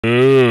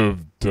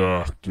Love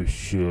Dr.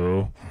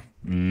 Show.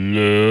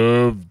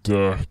 Love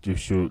Dr.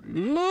 Show.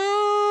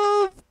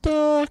 Love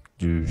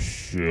Dr.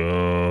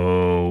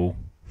 Show.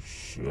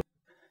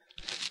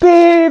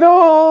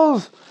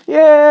 Beatles!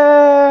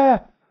 Yeah!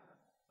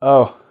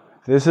 Oh,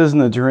 this isn't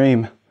a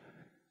dream.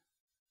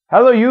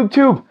 Hello,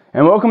 YouTube,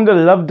 and welcome to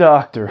Love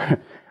Doctor.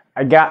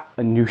 I got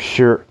a new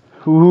shirt.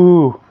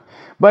 Ooh.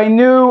 By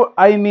new,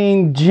 I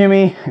mean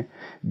Jimmy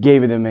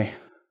gave it to me.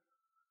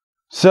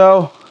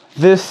 So,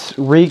 this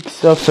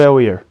reeks of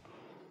failure.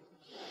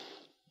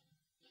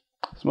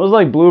 Smells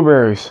like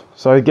blueberries.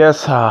 So I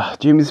guess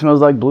Jimmy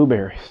smells like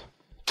blueberries.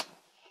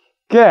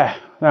 Okay,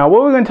 now what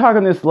are we going to talk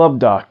on this Love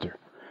Doctor?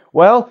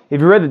 Well,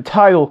 if you read the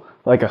title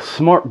like a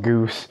smart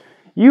goose,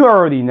 you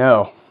already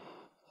know.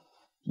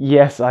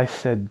 Yes, I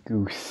said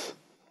goose.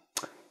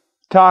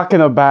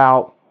 Talking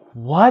about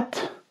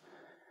what?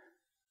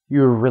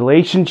 Your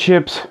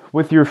relationships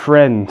with your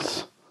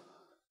friends.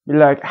 You're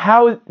like,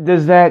 how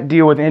does that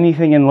deal with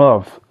anything in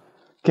love?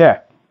 Okay,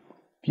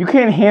 if you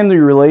can't handle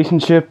your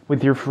relationship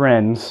with your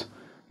friends,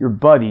 your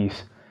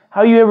buddies, how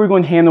are you ever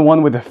going to handle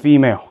one with a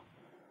female?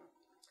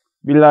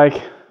 Be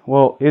like,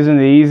 well, isn't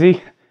it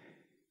easy?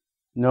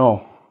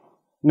 No,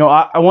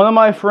 one of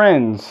my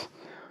friends,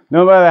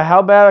 no matter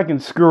how bad I can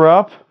screw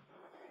up,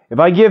 if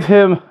I give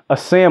him a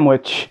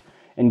sandwich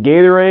and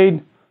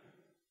Gatorade,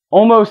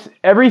 almost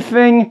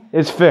everything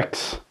is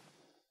fixed.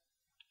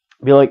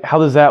 Be like, how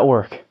does that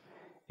work?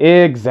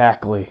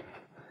 Exactly.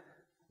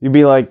 You'd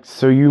be like,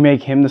 so you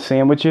make him the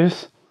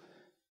sandwiches?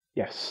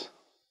 Yes.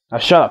 Now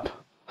shut up.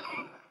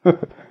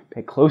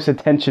 Pay close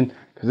attention,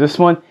 because this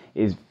one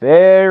is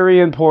very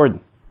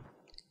important.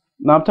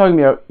 Now I'm talking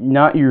about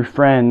not your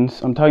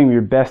friends, I'm talking about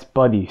your best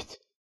buddies.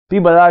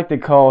 People I like to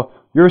call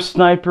your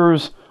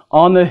snipers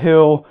on the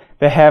hill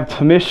that have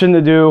permission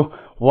to do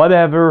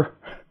whatever,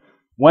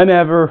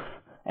 whenever,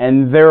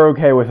 and they're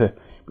okay with it.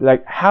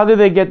 Like, how did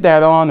they get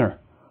that honor?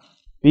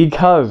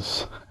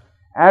 Because,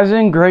 as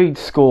in grade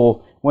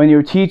school, when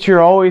your teacher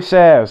always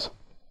says,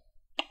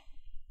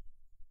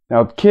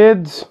 now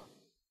kids,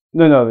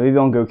 no, they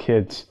don't go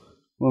kids.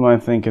 What am I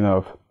thinking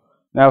of?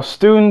 Now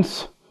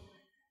students,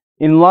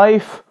 in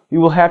life, you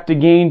will have to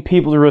gain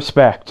people's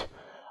respect.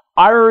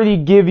 I already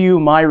give you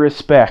my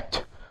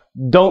respect.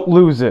 Don't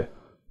lose it.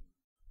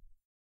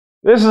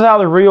 This is how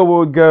the real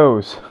world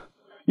goes.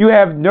 You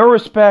have no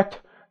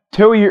respect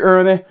till you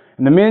earn it,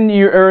 and the minute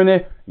you earn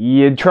it,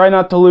 you try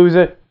not to lose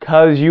it,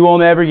 because you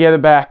won't ever get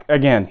it back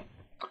again.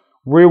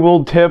 Real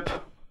world tip,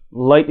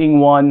 Lightning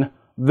 1,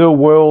 the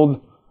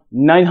world,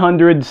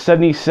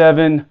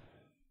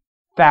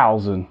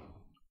 977,000.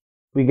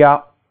 We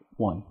got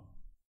one.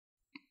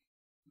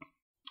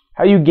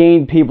 How you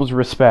gain people's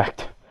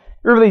respect.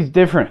 Everybody's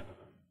different.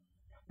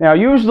 Now,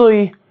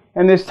 usually,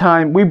 in this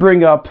time, we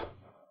bring up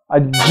a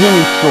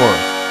Jimmy story.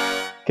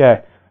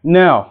 Okay.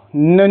 No.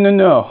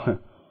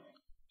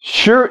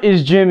 Sure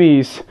is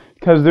Jimmy's,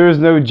 because there is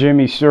no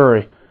Jimmy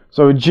story.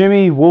 So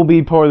Jimmy will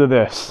be part of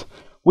this.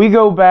 We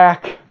go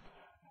back,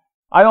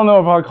 I don't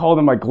know if I'll call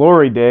them my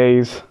glory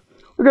days.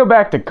 We go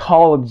back to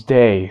college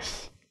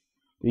days.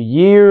 The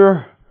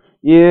year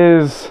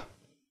is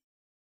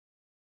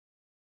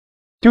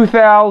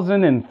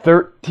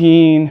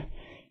 2013.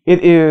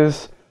 It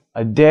is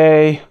a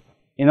day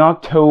in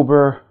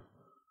October,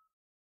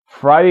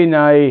 Friday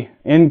night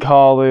in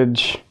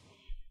college.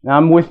 And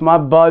I'm with my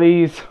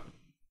buddies.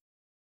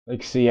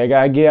 Let's see, I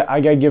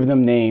gotta give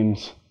them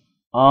names.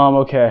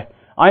 Okay.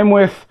 I'm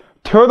with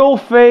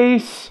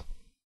Turtleface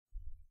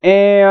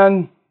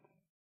and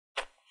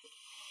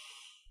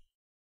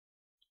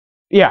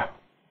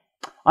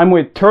I'm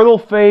with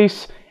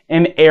Turtleface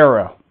and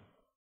Arrow.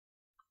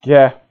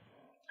 Yeah.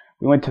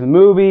 We went to the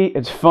movie,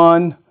 it's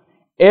fun.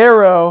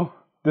 Arrow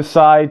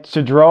decides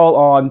to draw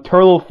on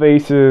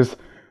Turtleface's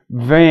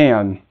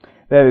van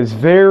that is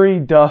very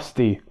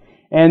dusty.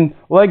 And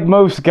like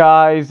most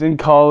guys in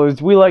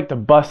college, we like to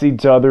bust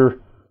each other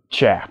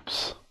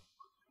chaps.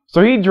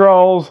 So he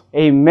draws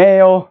a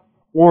male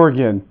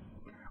organ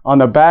on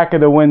the back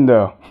of the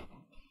window.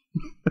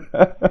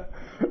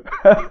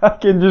 I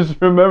can just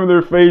remember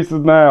their faces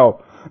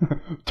now.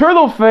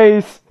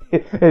 Turtleface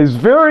is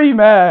very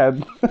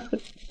mad.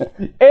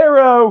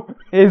 Arrow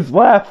is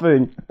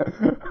laughing.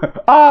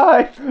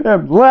 I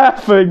am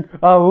laughing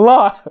a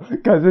lot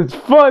because it's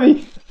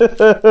funny.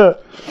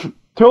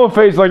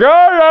 Turtleface is like,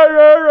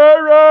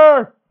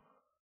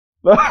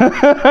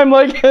 I'm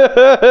like,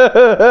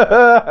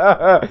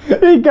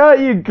 he got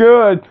you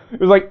good. It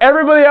was like,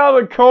 everybody out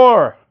of the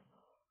car.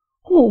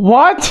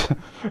 What?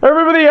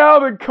 Everybody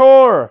out of the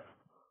car.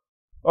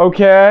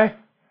 Okay.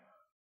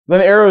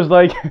 Then Arrow's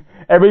like,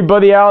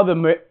 everybody out of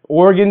the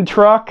organ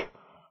truck.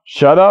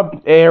 Shut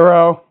up,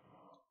 Arrow.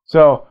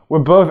 So we're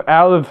both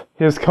out of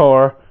his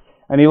car,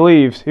 and he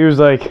leaves. He was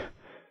like,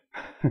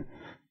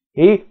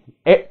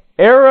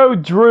 Arrow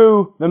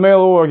drew the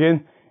male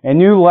organ,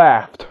 and you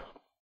laughed.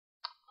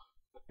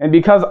 And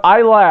because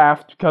I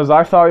laughed, because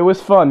I thought it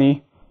was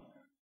funny,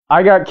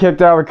 I got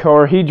kicked out of the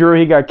car. He drew,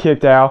 he got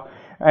kicked out.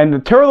 And the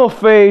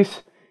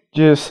Turtleface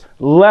just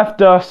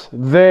left us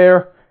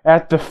there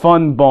at the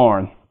Fun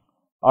Barn.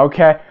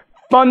 Okay?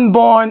 Fun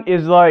Barn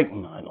is like, I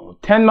don't know,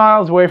 10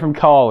 miles away from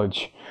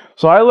college.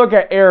 So I look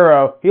at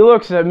Arrow, he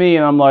looks at me,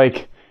 and I'm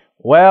like,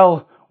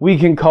 well, we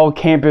can call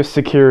campus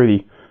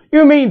security.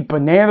 You mean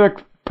Banana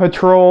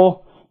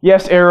Patrol?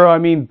 Yes, Arrow, I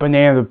mean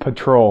Banana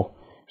Patrol.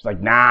 He's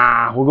like,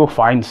 nah, we'll go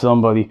find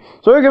somebody.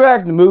 So we go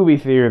back to the movie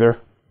theater.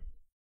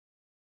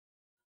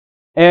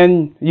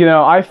 And, you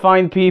know, I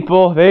find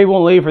people, they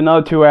won't leave for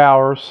another 2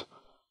 hours.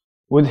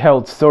 We'll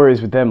tell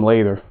stories with them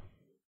later.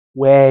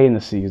 Way in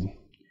the season.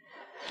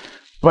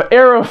 But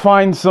Arrow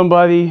finds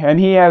somebody, and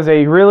he has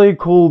a really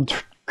cool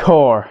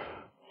car.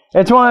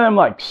 It's one of them,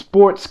 like,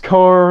 sports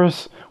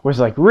cars, where it's,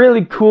 like,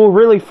 really cool,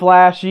 really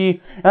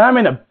flashy, and I'm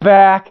in the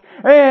back,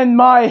 and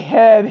my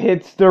head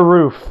hits the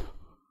roof.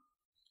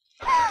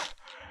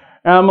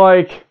 And I'm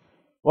like,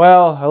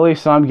 well, at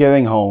least I'm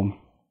getting home.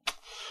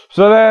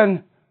 So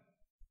then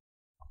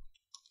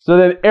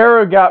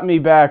Arrow got me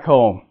back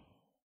home.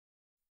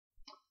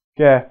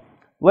 Okay.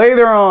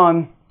 Later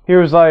on, he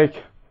was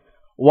like,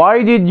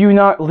 why did you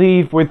not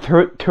leave with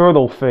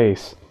Turtle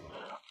Face?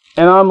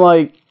 And I'm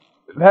like,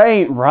 that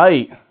ain't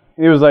right.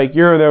 He was like,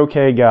 you're an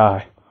okay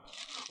guy.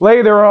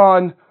 Later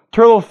on,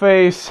 Turtle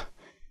Face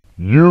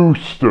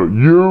Used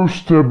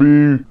to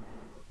be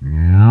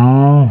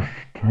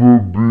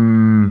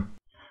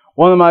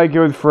one of my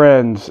good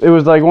friends. It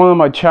was like one of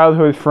my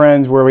childhood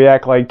friends where we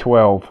act like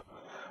 12.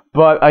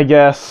 But I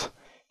guess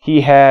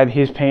he had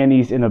his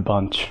panties in a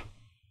bunch.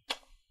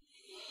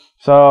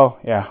 So,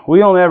 yeah, we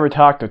don't ever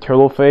talk to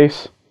Turtle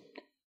Face.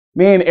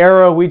 Me and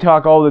Arrow, we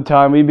talk all the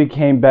time. We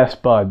became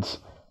best buds.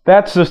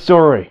 That's the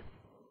story.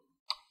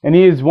 And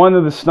he is one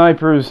of the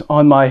snipers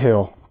on my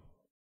hill.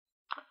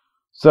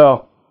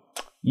 So,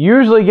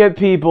 usually get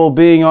people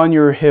being on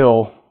your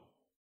hill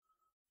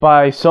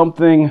by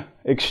something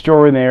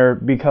extraordinary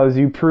because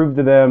you prove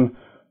to them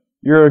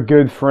you're a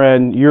good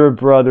friend, you're a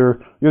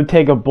brother, you'll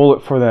take a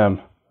bullet for them.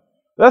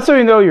 That's how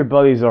you know your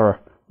buddies are.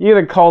 You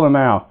gotta call them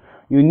out.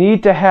 You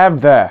need to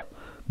have that.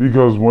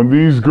 Because when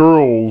these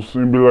girls,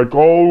 and be like,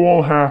 oh, it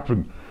won't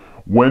happen.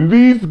 When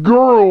these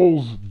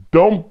girls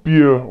dump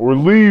you or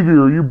leave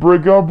you or you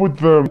break up with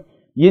them,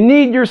 you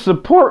need your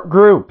support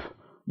group.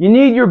 You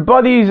need your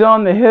buddies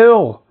on the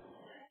hill.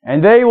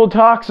 And they will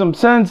talk some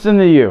sense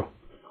into you.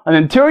 And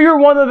until you're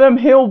one of them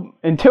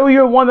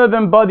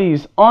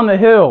buddies on the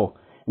hill,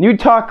 and you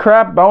talk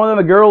crap about one of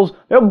the girls,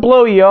 they'll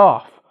blow you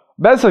off.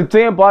 Best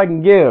example I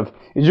can give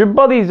is your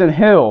buddies in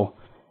Hill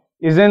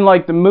is in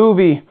like the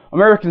movie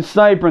American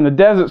Sniper in the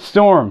Desert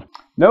Storm.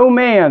 No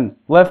man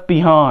left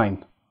behind.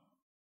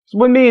 That's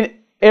what me and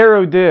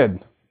Arrow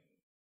did.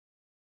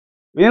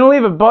 We didn't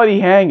leave a buddy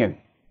hanging.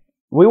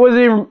 We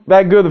wasn't even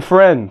that good of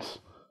friends.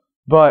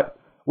 But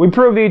we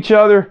proved to each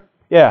other,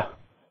 yeah.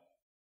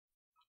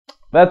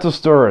 That's a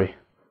story.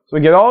 So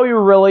get all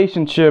your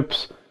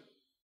relationships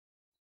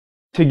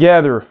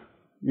together,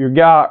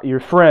 your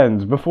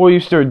friends, before you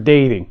start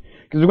dating.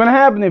 Because what's going to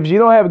happen if you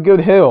don't have a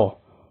good hill,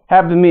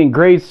 happened to me in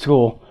grade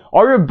school,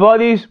 all your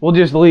buddies will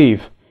just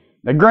leave.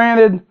 Now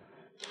granted,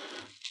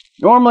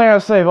 normally I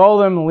say if all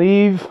of them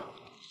leave,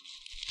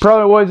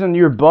 probably wasn't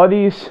your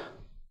buddies.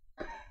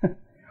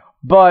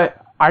 But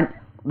I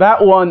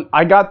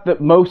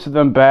got most of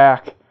them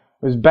back. It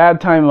was bad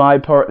time on my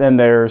part than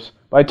theirs.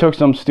 But I took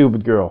some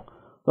stupid girl.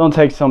 Don't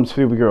take some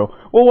stupid girl.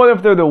 Well, what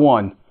if they're the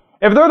one?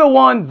 If they're the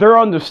one, they'll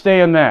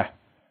understand that.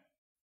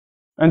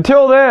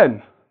 Until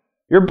then,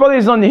 your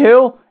buddies on the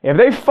hill, if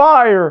they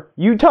fire,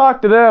 you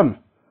talk to them.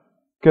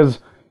 Because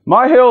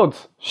my hill,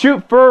 it's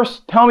shoot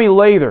first, tell me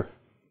later.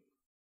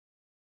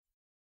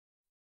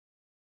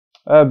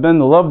 I've been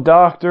the Love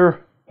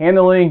Doctor,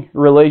 handling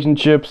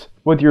relationships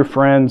with your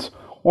friends.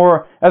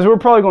 Or, as we're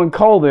probably going to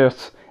call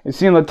this, you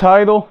see in the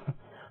title,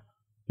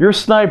 your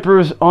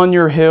snipers on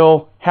your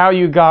hill, how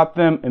you got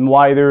them, and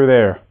why they're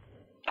there.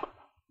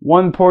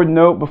 One important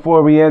note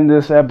before we end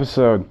this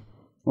episode.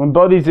 When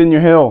buddies in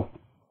your hill,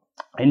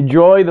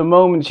 enjoy the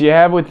moments you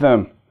have with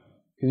them.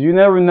 Because you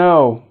never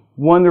know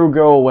when they'll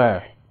go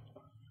away.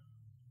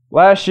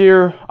 Last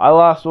year, I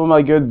lost one of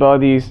my good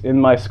buddies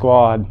in my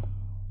squad.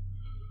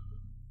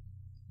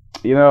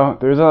 You know,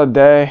 there's not a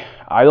day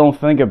I don't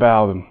think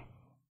about him.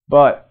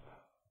 But,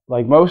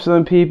 like most of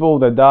them people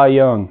that die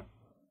young,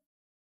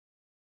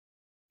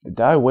 they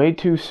die way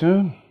too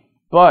soon.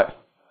 But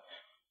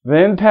the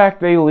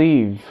impact they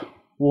leave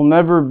will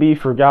never be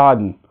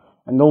forgotten,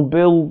 and they'll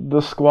build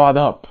the squad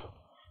up.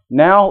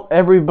 Now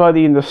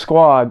everybody in the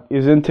squad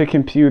is into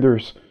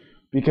computers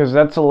because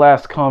that's the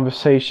last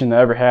conversation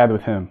I ever had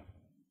with him.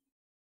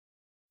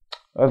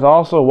 That's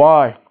also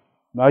why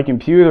my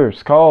computer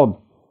is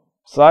called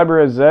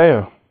Cyber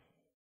Isaiah.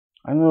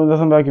 I know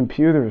nothing about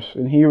computers,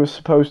 and he was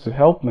supposed to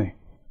help me.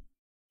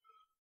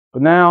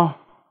 But now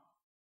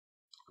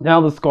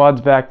the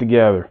squad's back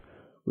together.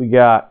 We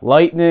got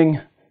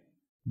Lightning,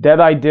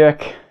 Deadeye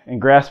Dick,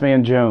 and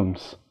Grassman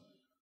Jones.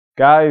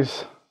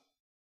 Guys,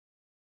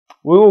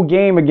 we will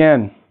game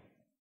again.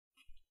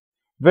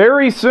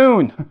 Very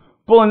soon.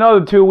 For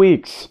another 2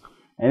 weeks.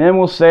 And then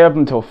we'll stay up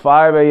until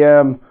 5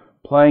 a.m.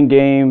 playing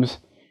games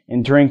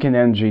and drinking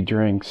energy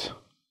drinks.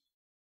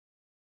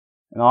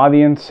 And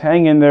audience,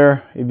 hang in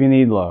there if you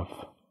need love.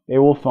 It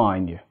will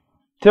find you.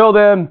 Till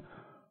then,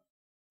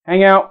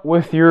 hang out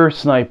with your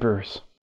snipers.